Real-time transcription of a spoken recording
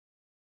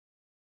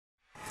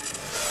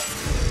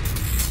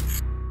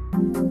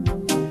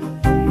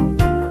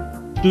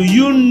Do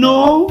you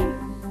know,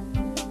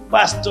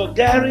 Pastor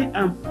Gary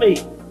and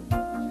Faith,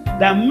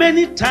 that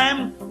many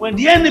times when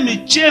the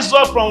enemy chases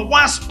us from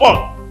one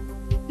spot,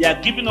 they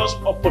are giving us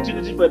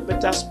opportunity for a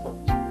better spot.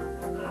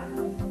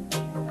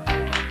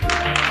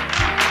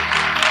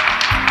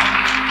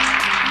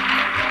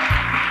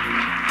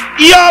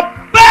 Your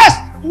best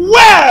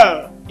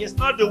well is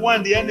not the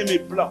one the enemy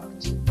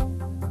blocked.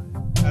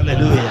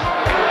 Hallelujah.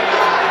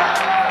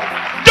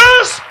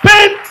 Don't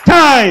spend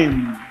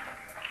time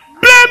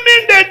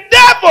blaming the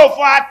devil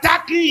for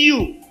attacking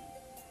you.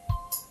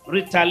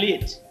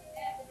 Retaliate.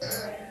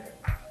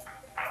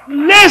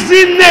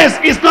 Laziness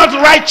is not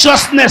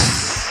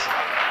righteousness.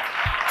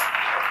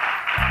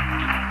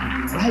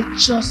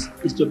 Righteous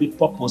is to be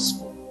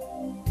purposeful.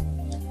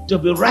 To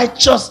be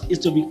righteous is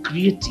to be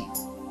creative.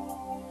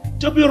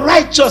 To be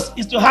righteous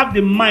is to have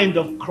the mind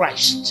of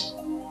Christ.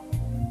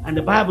 And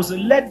the Bible says,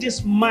 let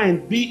this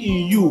mind be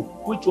in you,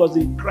 which was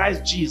in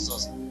Christ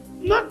Jesus.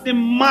 Not the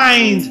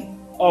mind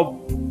of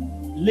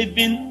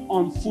living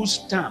on food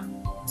stamp.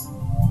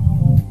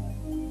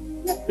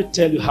 Let me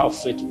tell you how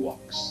faith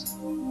works.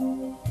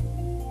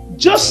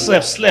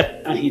 Joseph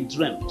slept and he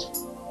dreamt.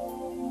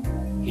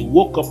 He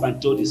woke up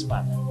and told his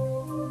father.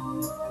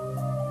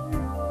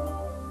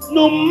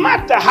 No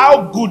matter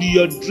how good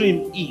your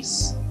dream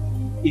is,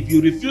 if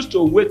you refuse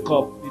to wake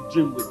up, the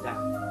dream will die.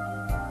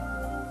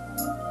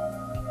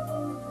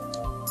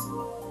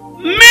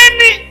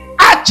 Many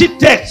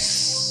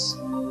architects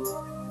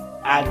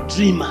are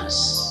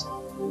dreamers.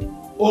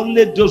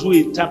 Only those who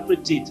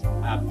interpret it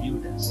are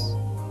builders.